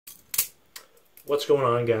What's going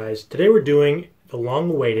on, guys? Today we're doing the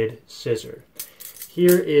long-awaited scissor.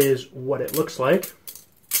 Here is what it looks like.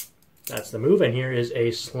 That's the move, and here is a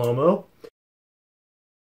slow-mo.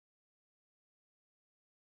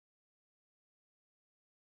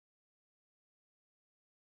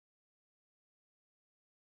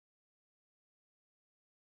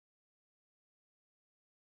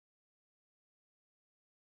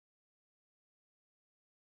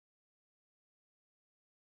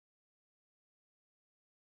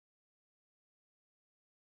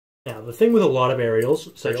 Now, the thing with a lot of aerials,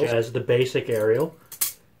 such as the basic aerial,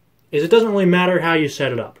 is it doesn't really matter how you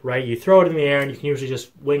set it up, right? You throw it in the air and you can usually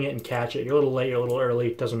just wing it and catch it. You're a little late, you're a little early,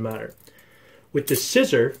 it doesn't matter. With the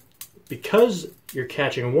scissor, because you're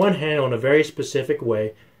catching one handle in a very specific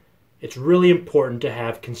way, it's really important to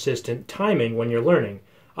have consistent timing when you're learning.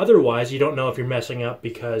 Otherwise, you don't know if you're messing up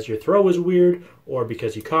because your throw is weird or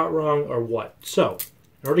because you caught wrong or what. So,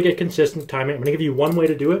 in order to get consistent timing, I'm going to give you one way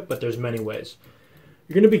to do it, but there's many ways.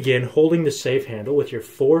 You're going to begin holding the safe handle with your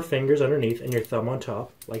 4 fingers underneath and your thumb on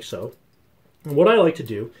top, like so. And what I like to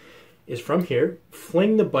do is from here,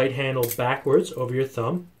 fling the bite handle backwards over your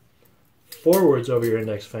thumb, forwards over your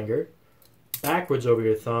index finger, backwards over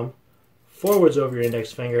your thumb, forwards over your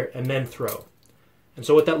index finger, and then throw. And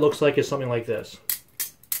so what that looks like is something like this.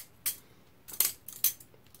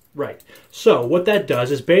 Right. So what that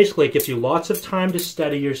does is basically it gives you lots of time to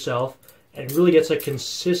steady yourself and really gets a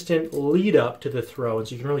consistent lead up to the throw, and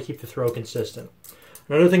so you can really keep the throw consistent.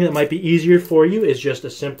 Another thing that might be easier for you is just a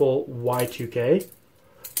simple Y2K,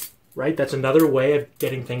 right? That's another way of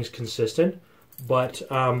getting things consistent, but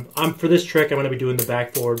for this trick, I'm going to be doing the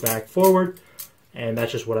back, forward, and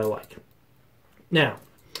that's just what I like. Now,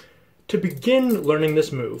 to begin learning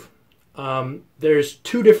this move, there's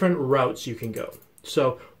 2 different routes you can go.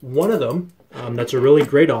 So one of them, that's a really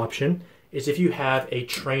great option, is if you have a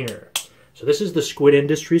trainer. So this is the Squid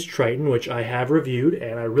Industries Triton, which I have reviewed,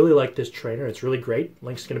 and I really like this trainer. It's really great.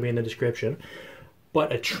 Link's going to be in the description.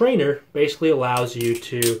 But a trainer basically allows you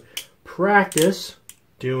to practice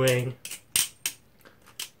doing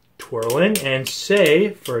twirling, and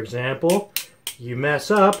say, for example, you mess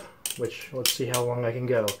up, which let's see how long I can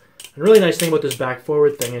go. And a really nice thing about this back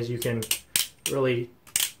forward thing is you can really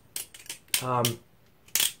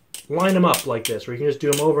line them up like this, or you can just do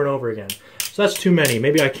them over and over again. So that's too many.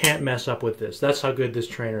 Maybe I can't mess up with this. That's how good this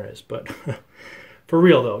trainer is. But for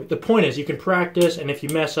real, though, the point is you can practice, and if you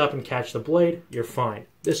mess up and catch the blade, you're fine.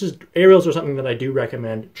 Aerials are something that I do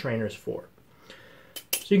recommend trainers for.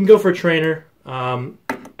 So you can go for a trainer,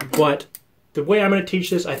 but the way I'm going to teach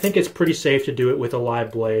this, I think it's pretty safe to do it with a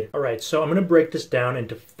live blade. All right, so I'm going to break this down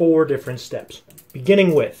into 4 different steps.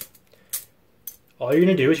 Beginning with, all you're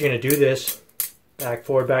going to do is you're going to do this back,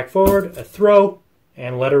 forward, a throw,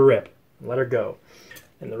 and let her rip. Let her go.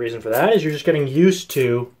 And the reason for that is you're just getting used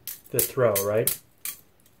to the throw, right?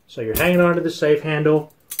 So you're hanging onto the safe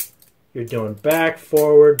handle. You're doing back,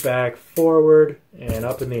 forward, and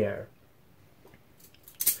up in the air.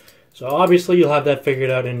 So obviously you'll have that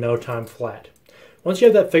figured out in no time flat. Once you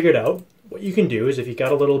have that figured out, what you can do is if you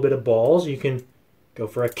got a little bit of balls, you can go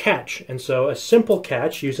for a catch. And so a simple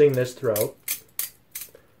catch using this throw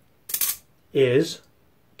is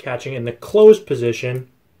catching in the closed position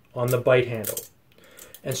on the bite handle.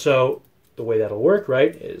 And so the way that'll work,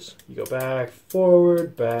 right, is you go back,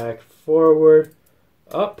 forward,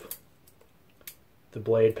 up, the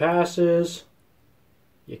blade passes,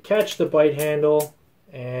 you catch the bite handle,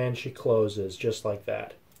 and she closes just like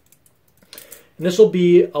that. And this will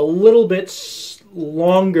be a little bit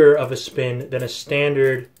longer of a spin than a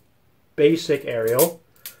standard basic aerial.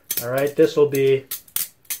 All right, this will be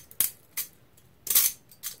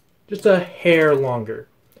just a hair longer.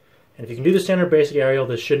 And if you can do the standard basic aerial,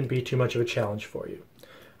 this shouldn't be too much of a challenge for you.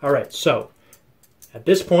 All right, so at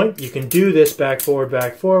this point, you can do this back, forward,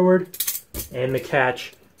 and the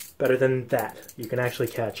catch better than that. You can actually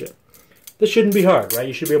catch it. This shouldn't be hard, right?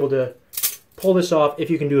 You should be able to pull this off if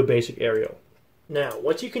you can do a basic aerial. Now,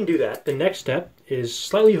 once you can do that, the next step is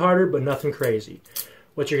slightly harder, but nothing crazy.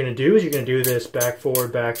 What you're going to do is you're going to do this back,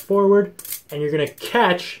 forward, and you're going to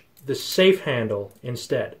catch the safe handle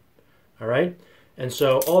instead. All right? And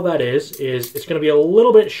so all that is it's going to be a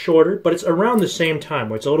little bit shorter, but it's around the same time,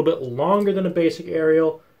 where it's a little bit longer than a basic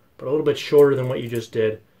aerial, but a little bit shorter than what you just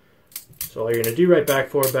did. So all you're going to do right back,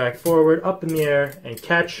 forward, up in the air, and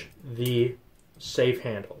catch the safe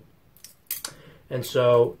handle. And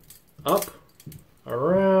so up,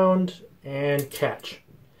 around, and catch.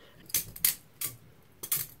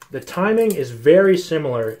 The timing is very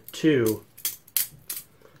similar to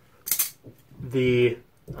the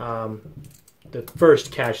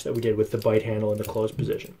first catch that we did with the bite handle in the closed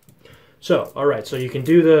position. So, all right, so you can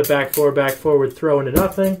do the back forward throw into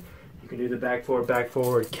nothing. You can do the back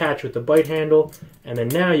forward catch with the bite handle. And then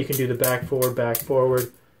now you can do the back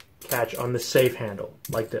forward catch on the safe handle,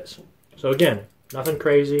 like this. So again, nothing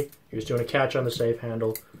crazy. You're just doing a catch on the safe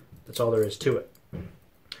handle. That's all there is to it.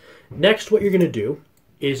 Next, what you're going to do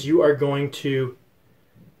is you are going to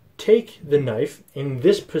take the knife in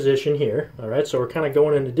this position here. All right, so we're kind of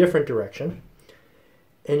going in a different direction.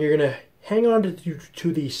 And you're going to hang on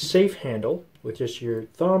to the safe handle with just your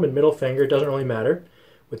thumb and middle finger. It doesn't really matter.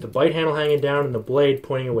 With the bite handle hanging down and the blade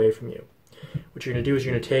pointing away from you. What you're going to do is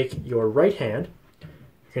you're going to take your right hand.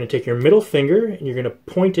 You're going to take your middle finger and you're going to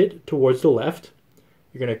point it towards the left.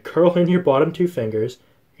 You're going to curl in your bottom two fingers.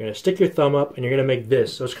 You're going to stick your thumb up and you're going to make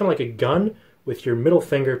this. So it's kind of like a gun with your middle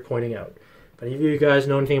finger pointing out. If any of you guys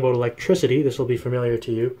know anything about electricity, this will be familiar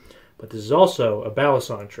to you. But this is also a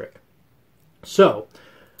Balisong trick. So,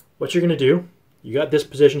 what you're going to do, you got this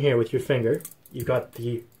position here with your finger. You've got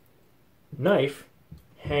the knife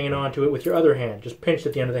hanging onto it with your other hand, just pinched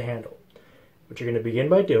at the end of the handle. What you're going to begin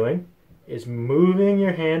by doing is moving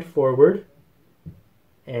your hand forward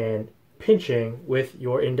and pinching with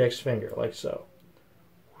your index finger, like so.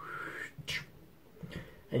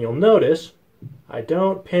 And you'll notice I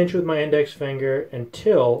don't pinch with my index finger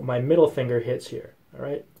until my middle finger hits here, all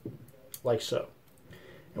right? Like so.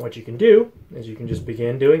 And what you can do is you can just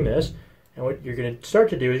begin doing this, and what you're going to start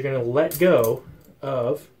to do is you're going to let go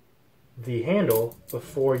of the handle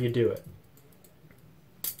before you do it.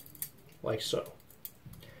 Like so.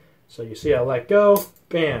 So you see I let go,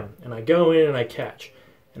 bam, and I go in and I catch.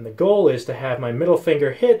 And the goal is to have my middle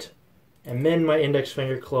finger hit and then my index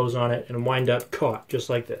finger close on it and wind up caught, just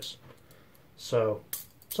like this. So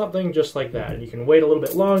something just like that. And you can wait a little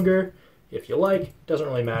bit longer if you like, doesn't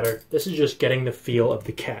really matter. This is just getting the feel of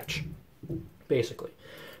the catch, basically.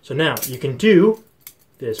 So now you can do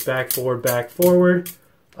this back forward,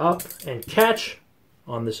 up and catch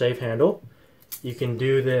on the safe handle. You can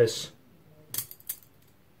do this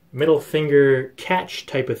middle finger catch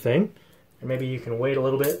type of thing, and maybe you can wait a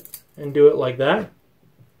little bit and do it like that.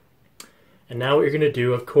 And now what you're going to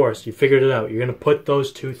do, of course, you figured it out. You're going to put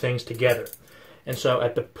those two things together. And so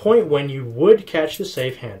at the point when you would catch the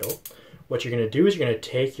safe handle, what you're going to do is you're going to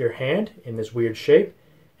take your hand in this weird shape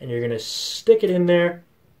and you're going to stick it in there,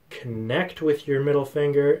 connect with your middle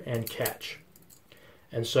finger, and catch.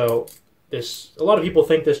 And so a lot of people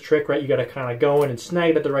think this trick, right, you got to kind of go in and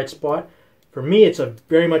snag it at the right spot. For me, it's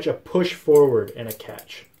very much a push forward and a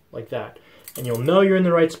catch, like that. And you'll know you're in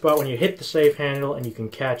the right spot when you hit the safe handle and you can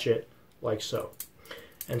catch it like so.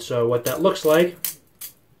 And so what that looks like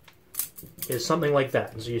is something like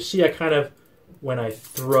that. And so you see I kind of, when I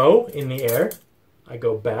throw in the air, I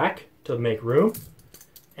go back to make room.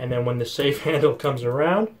 And then when the safe handle comes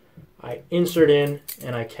around, I insert in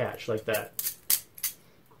and I catch like that.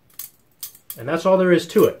 And that's all there is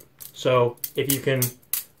to it. So if you can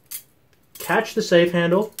catch the safe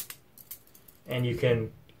handle and you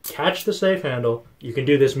can catch the safe handle, you can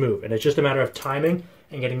do this move. And it's just a matter of timing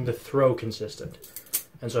and getting the throw consistent.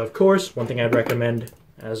 And so, of course, one thing I'd recommend,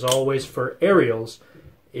 as always, for aerials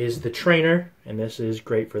is the trainer, and this is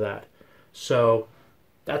great for that. So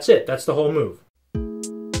that's it. That's the whole move.